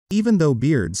Even though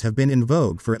beards have been in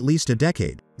vogue for at least a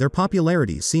decade, their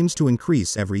popularity seems to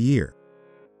increase every year.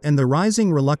 And the rising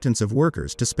reluctance of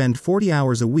workers to spend 40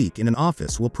 hours a week in an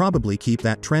office will probably keep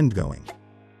that trend going.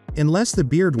 Unless the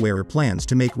beard wearer plans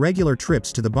to make regular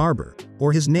trips to the barber,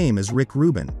 or his name is Rick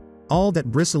Rubin, all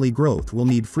that bristly growth will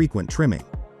need frequent trimming.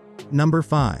 Number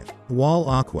 5. Wahl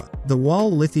Aqua. The Wahl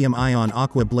Lithium-Ion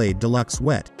Aqua Blade Deluxe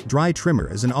Wet, Dry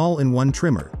Trimmer is an all-in-one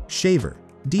trimmer, shaver,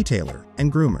 detailer,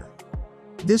 and groomer.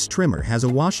 This trimmer has a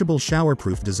washable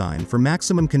shower-proof design for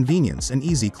maximum convenience and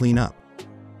easy cleanup.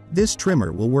 This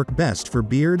trimmer will work best for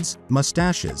beards,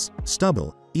 mustaches,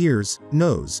 stubble, ears,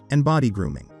 nose, and body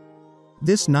grooming.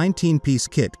 This 19-piece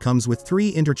kit comes with 3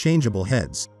 interchangeable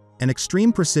heads, an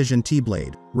extreme precision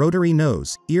T-blade, rotary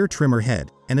nose, ear trimmer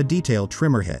head, and a detail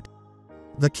trimmer head.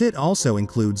 The kit also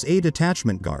includes 8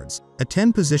 attachment guards, a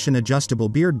 10-position adjustable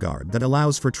beard guard that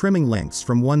allows for trimming lengths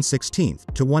from 1/16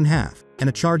 to 1/2, and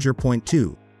a charger.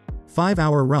 2.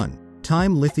 5-hour run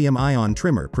time lithium-ion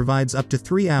trimmer provides up to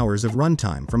 3 hours of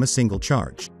runtime from a single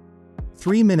charge.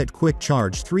 3-minute quick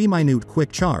charge 3-minute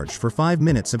quick charge for 5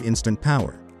 minutes of instant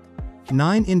power.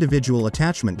 9 individual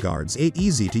attachment guards 8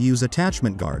 easy-to-use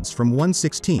attachment guards from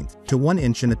 1/16 to 1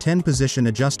 inch and a 10-position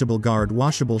adjustable guard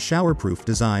washable showerproof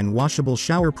design. Washable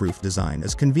showerproof design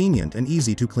is convenient and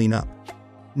easy to clean up.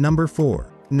 Number 4.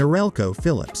 Norelco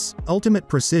Philips. Ultimate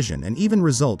precision and even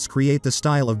results create the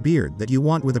style of beard that you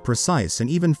want with a precise and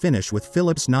even finish with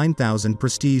Philips 9000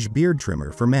 Prestige Beard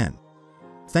Trimmer for Men.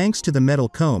 Thanks to the metal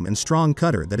comb and strong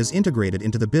cutter that is integrated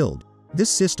into the build, this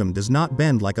system does not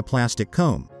bend like a plastic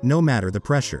comb, no matter the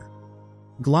pressure.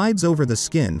 Glides over the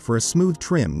skin for a smooth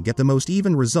trim. Get the most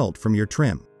even result from your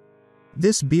trim.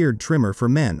 This beard trimmer for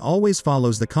men always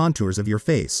follows the contours of your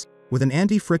face, with an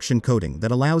anti-friction coating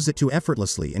that allows it to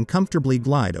effortlessly and comfortably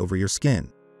glide over your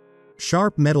skin.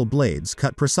 Sharp metal blades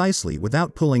cut precisely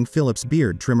without pulling. Philips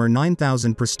Beard Trimmer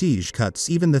 9000 Prestige cuts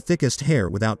even the thickest hair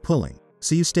without pulling,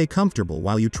 so you stay comfortable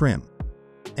while you trim.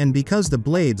 And because the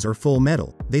blades are full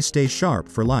metal, they stay sharp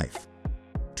for life.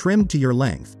 Trimmed to your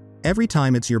length, every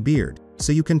time it's your beard,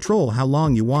 so you control how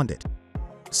long you want it.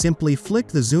 Simply flick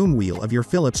the zoom wheel of your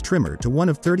Philips trimmer to one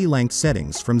of 30 length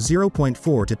settings from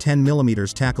 0.4 to 10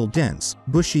 mm. Tackle dense,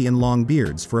 bushy and long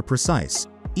beards for a precise,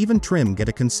 even trim. Get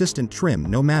a consistent trim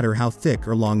no matter how thick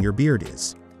or long your beard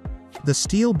is. The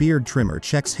steel beard trimmer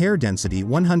checks hair density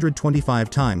 125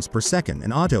 times per second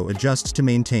and auto-adjusts to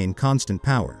maintain constant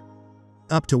power.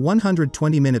 Up to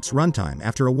 120 minutes runtime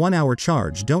after a 1-hour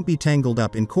charge. Don't be tangled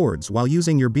up in cords while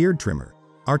using your beard trimmer.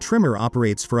 Our trimmer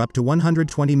operates for up to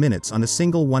 120 minutes on a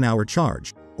single 1-hour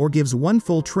charge, or gives one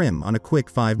full trim on a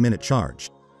quick 5-minute charge.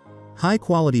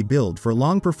 High-quality build for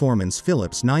long performance.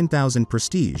 Philips 9000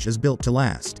 Prestige is built to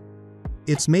last.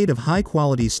 It's made of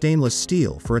high-quality stainless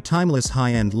steel for a timeless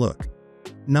high-end look.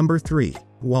 Number 3.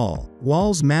 Wahl.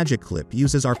 Wahl's Magic Clip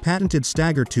uses our patented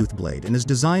stagger tooth blade and is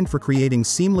designed for creating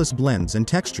seamless blends and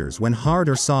textures when hard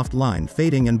or soft line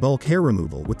fading and bulk hair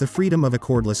removal with the freedom of a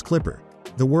cordless clipper,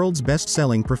 the world's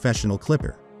best-selling professional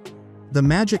clipper. The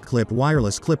Magic Clip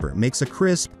wireless clipper makes a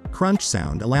crisp, crunch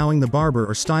sound, allowing the barber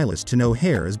or stylist to know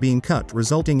hair is being cut,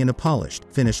 resulting in a polished,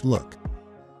 finished look.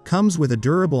 Comes with a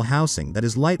durable housing that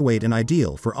is lightweight and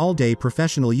ideal for all-day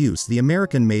professional use. The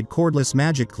American-made cordless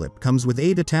Magic Clip comes with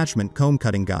 8 attachment comb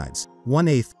cutting guides: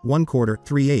 1/8, 1/4,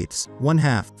 3/8,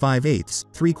 1/2, 5/8,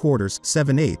 3/4,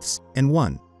 7/8, and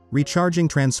 1 recharging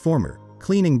transformer,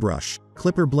 cleaning brush,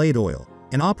 clipper blade oil,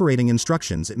 and operating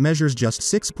instructions. It measures just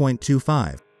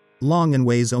 6.25 long and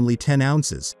weighs only 10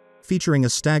 ounces, featuring a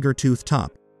stagger tooth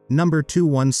top, number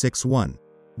 2161,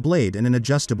 blade and an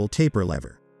adjustable taper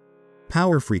lever.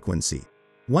 Power frequency: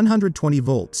 120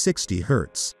 volt 60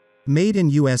 Hz. Made in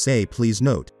USA. Please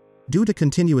note, due to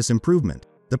continuous improvement,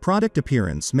 the product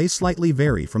appearance may slightly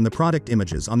vary from the product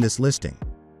images on this listing.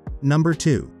 Number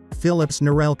 2. Philips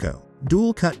Norelco.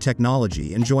 Dual cut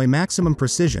technology. Enjoy maximum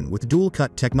precision with dual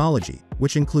cut technology,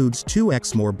 which includes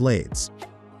 2x more blades.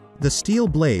 The steel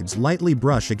blades lightly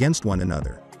brush against one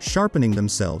another, sharpening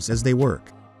themselves as they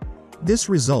work. This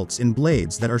results in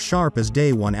blades that are sharp as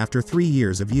day one after 3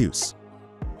 years of use.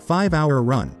 5-hour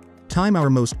run time. Our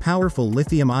most powerful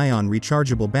lithium-ion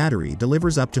rechargeable battery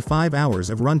delivers up to 5 hours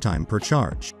of runtime per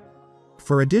charge.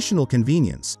 For additional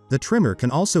convenience, the trimmer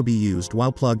can also be used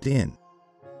while plugged in.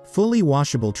 Fully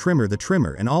washable trimmer. The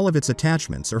trimmer and all of its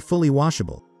attachments are fully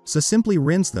washable, so simply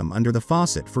rinse them under the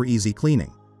faucet for easy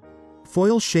cleaning.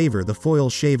 Foil shaver. The foil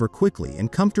shaver quickly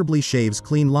and comfortably shaves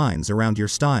clean lines around your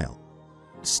style.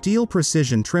 Steel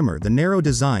precision trimmer. The narrow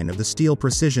design of the steel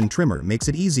precision trimmer makes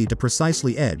it easy to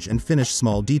precisely edge and finish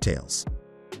small details.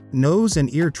 Nose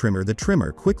and ear trimmer. The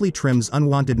trimmer quickly trims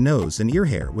unwanted nose and ear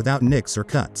hair without nicks or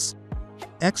cuts.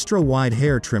 Extra wide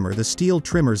hair trimmer. The steel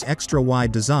trimmer's extra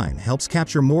wide design helps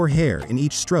capture more hair in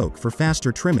each stroke for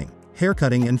faster trimming,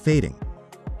 haircutting and fading.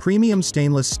 Premium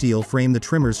stainless steel frame. The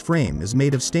trimmer's frame is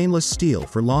made of stainless steel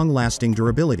for long-lasting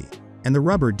durability, and the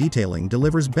rubber detailing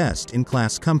delivers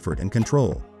best-in-class comfort and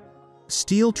control.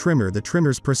 Steel trimmer. The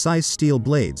trimmer's precise steel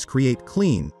blades create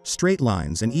clean, straight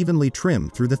lines and evenly trim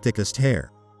through the thickest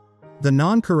hair. The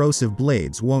non-corrosive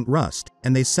blades won't rust,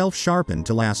 and they self-sharpen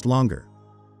to last longer.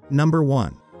 Number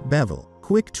 1. Bevel.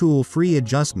 Quick tool-free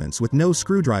adjustments with no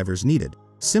screwdrivers needed.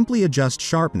 Simply adjust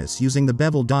sharpness using the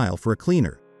bevel dial for a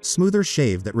cleaner, smoother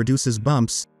shave that reduces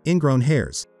bumps, ingrown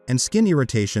hairs, and skin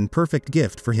irritation. Perfect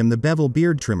gift for him. The bevel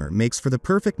beard trimmer makes for the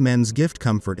perfect men's gift.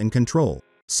 Comfort and control.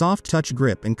 Soft touch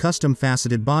grip and custom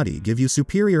faceted body give you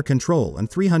superior control and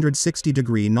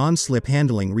 360-degree non-slip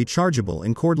handling. Rechargeable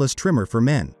and cordless trimmer for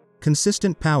men.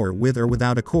 Consistent power with or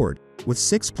without a cord, with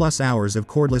 6+ hours of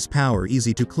cordless power.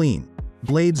 Easy to clean.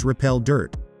 Blades repel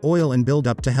dirt, oil and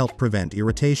buildup to help prevent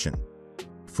irritation.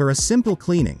 For a simple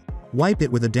cleaning, wipe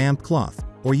it with a damp cloth,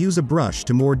 or use a brush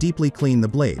to more deeply clean the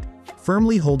blade,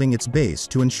 firmly holding its base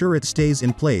to ensure it stays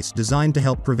in place. Designed to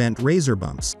help prevent razor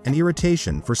bumps and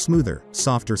irritation for smoother,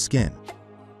 softer skin.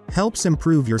 Helps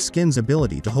improve your skin's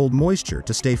ability to hold moisture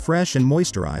to stay fresh and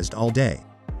moisturized all day.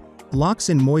 Locks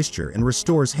in moisture and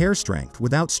restores hair strength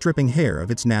without stripping hair of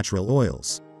its natural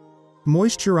oils.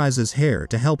 Moisturizes hair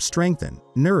to help strengthen,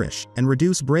 nourish, and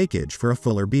reduce breakage for a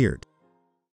fuller beard.